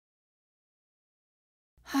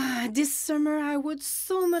This summer I would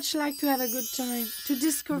so much like to have a good time, to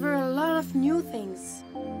discover a lot of new things,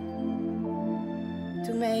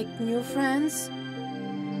 to make new friends,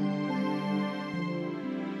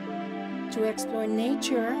 to explore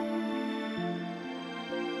nature.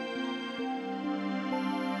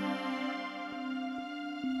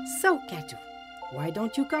 So, Katou, why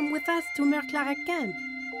don't you come with us to Mere-Clarac camp?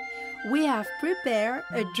 We have prepared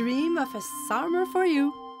a dream of a summer for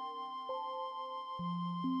you.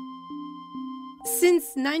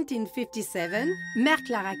 Since 1957,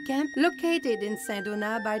 Mere-Clarac camp, located in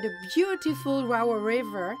Saint-Donat by the beautiful Rower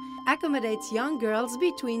River, accommodates young girls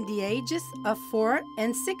between the ages of 4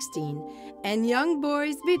 and 16 and young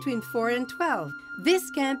boys between 4 and 12. This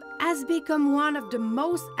camp has become one of the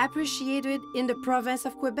most appreciated in the province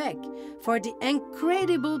of Quebec for the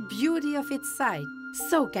incredible beauty of its site.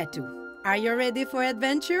 So, Katou, are you ready for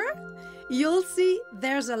adventure? You'll see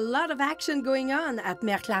there's a lot of action going on at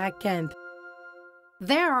Mere-Clarac camp.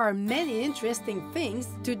 There are many interesting things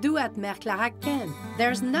to do at Mere-Clarac camp.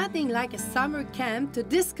 There's nothing like a summer camp to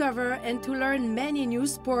discover and to learn many new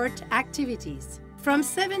sport activities. From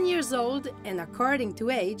 7 years old and according to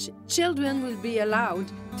age, children will be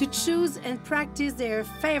allowed to choose and practice their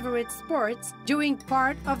favorite sports during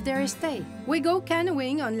part of their stay. We go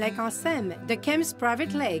canoeing on Lake Ansem, the camp's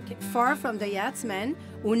private lake, far from the yachtsman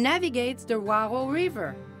who navigates the Waro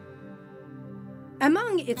River.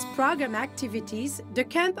 Among its program activities, the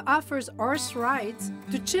camp offers horse rides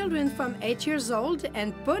to children from 8 years old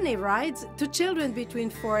and pony rides to children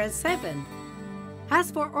between 4 and 7.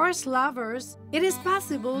 As for horse lovers, it is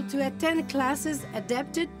possible to attend classes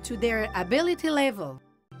adapted to their ability level.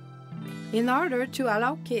 In order to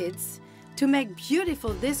allow kids to make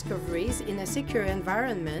beautiful discoveries in a secure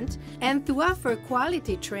environment and to offer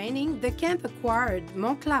quality training, the camp acquired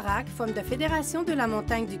Mere-Clarac from the Fédération de la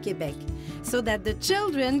Montagne du Québec so that the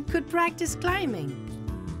children could practice climbing.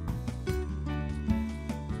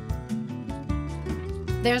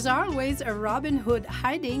 There's always a Robin Hood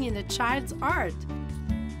hiding in a child's heart.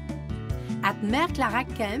 At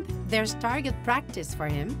Mere-Clarac camp, there's target practice for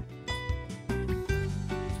him.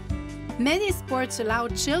 Many sports allow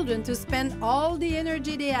children to spend all the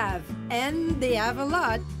energy they have, and they have a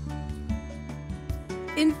lot.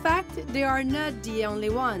 In fact, they are not the only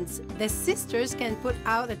ones. The sisters can put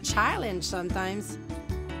out a challenge sometimes.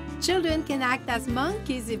 Children can act as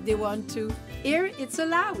monkeys if they want to. Here, it's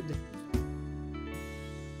allowed.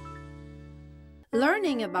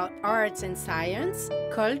 Learning about arts and science,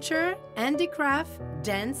 culture, handicraft,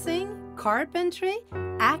 dancing, carpentry,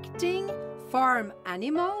 acting, farm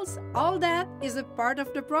animals, all that is a part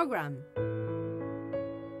of the program.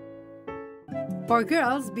 For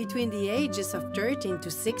girls between the ages of 13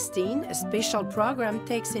 to 16, a special program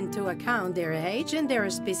takes into account their age and their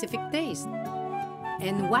specific taste.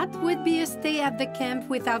 And what would be a stay at the camp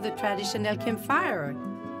without the traditional campfire?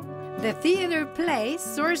 The theater play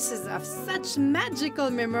sources of such magical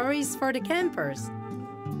memories for the campers.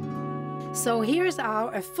 So here's how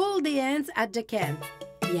a full day ends at the camp.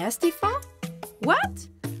 Yes, Stéphane? What?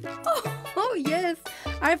 Oh, yes,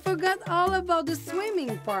 I forgot all about the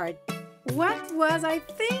swimming part. What was I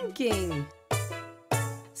thinking?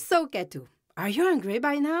 So, Katou, are you hungry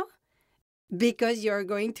by now? Because you're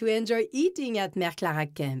going to enjoy eating at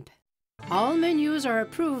Mere-Clarac camp. All menus are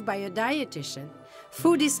approved by a dietitian.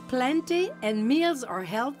 Food is plenty and meals are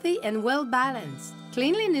healthy and well-balanced.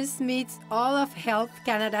 Cleanliness meets all of Health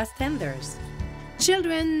Canada standards.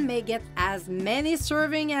 Children may get as many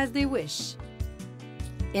servings as they wish.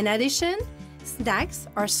 In addition, snacks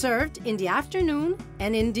are served in the afternoon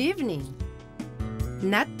and in the evening.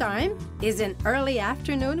 Nap time is in early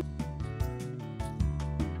afternoon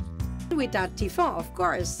without Typhon, of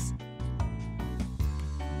course,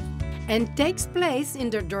 and takes place in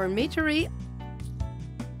the dormitory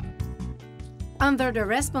under the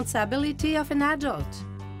responsibility of an adult.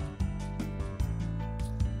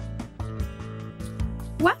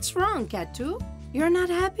 What's wrong, Katou? You're not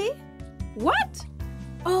happy? What?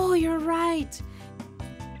 Oh, you're right.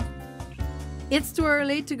 It's too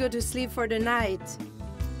early to go to sleep for the night.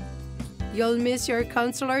 You'll miss your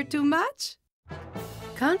counselor too much?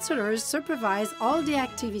 Counselors supervise all the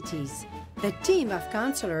activities. The team of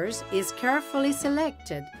counselors is carefully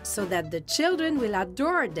selected so that the children will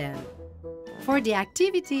adore them. For the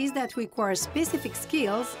activities that require specific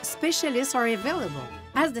skills, specialists are available.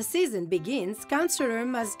 As the season begins, counselors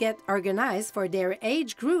must get organized for their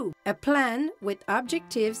age group. A plan with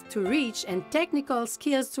objectives to reach and technical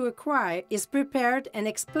skills to acquire is prepared and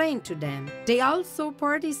explained to them. They also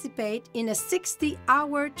participate in a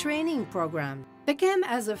 60-hour training program. The camp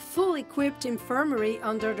has a full-equipped infirmary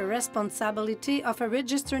under the responsibility of a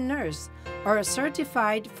registered nurse or a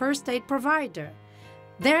certified first aid provider.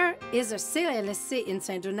 There is a CLSC in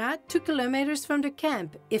Saint-Donat, 2 kilometers from the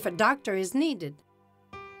camp, if a doctor is needed.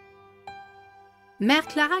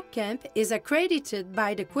 Mere-Clarac camp is accredited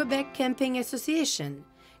by the Quebec Camping Association.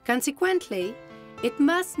 Consequently, it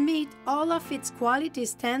must meet all of its quality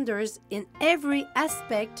standards in every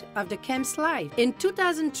aspect of the camp's life. In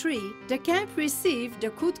 2003, the camp received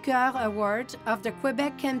the Coup de Cœur Award of the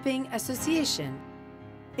Quebec Camping Association.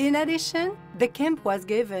 In addition, the camp was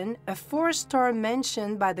given a 4-star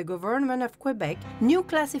mention by the Government of Quebec new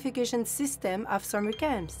classification system of summer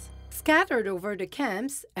camps. Scattered over the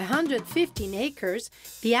camps, 115 acres,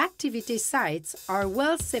 the activity sites are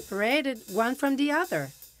well separated one from the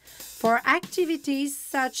other. For activities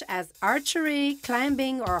such as archery,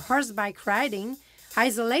 climbing, or horseback riding,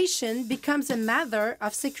 isolation becomes a matter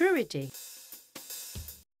of security.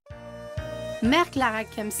 Mere-Clarac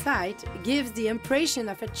campsite gives the impression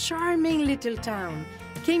of a charming little town,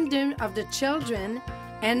 kingdom of the children,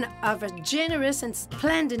 and of a generous and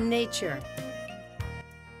splendid nature.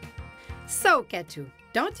 So, Katou,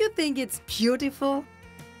 don't you think it's beautiful?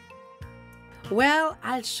 Well,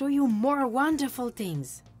 I'll show you more wonderful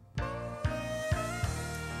things.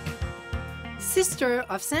 Sister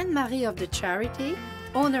of Sainte Marie of the Charity,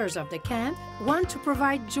 owners of the camp, want to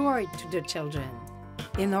provide joy to the children.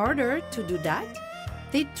 In order to do that,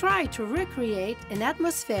 they try to recreate an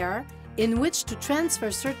atmosphere in which to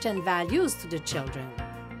transfer certain values to the children.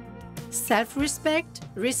 Self-respect,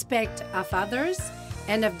 respect of others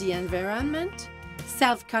and of the environment,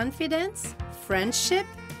 self-confidence, friendship,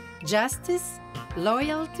 justice,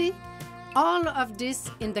 loyalty, all of this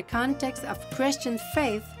in the context of Christian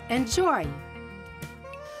faith and joy.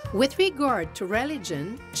 With regard to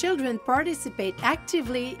religion, children participate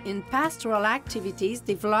actively in pastoral activities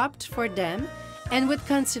developed for them and with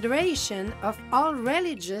consideration of all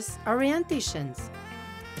religious orientations.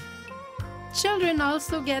 Children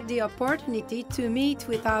also get the opportunity to meet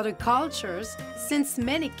with other cultures since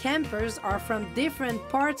many campers are from different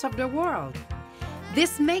parts of the world.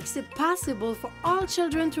 This makes it possible for all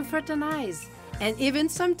children to fraternize and even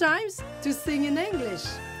sometimes to sing in English.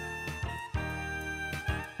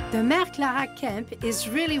 The Mere-Clarac camp is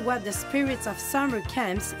really what the spirits of summer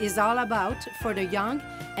camps is all about for the young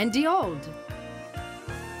and the old.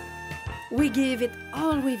 We give it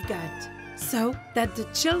all we've got so that the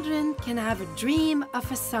children can have a dream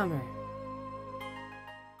of a summer.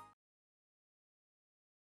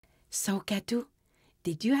 So, Katou,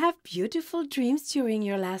 did you have beautiful dreams during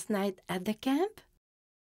your last night at the camp?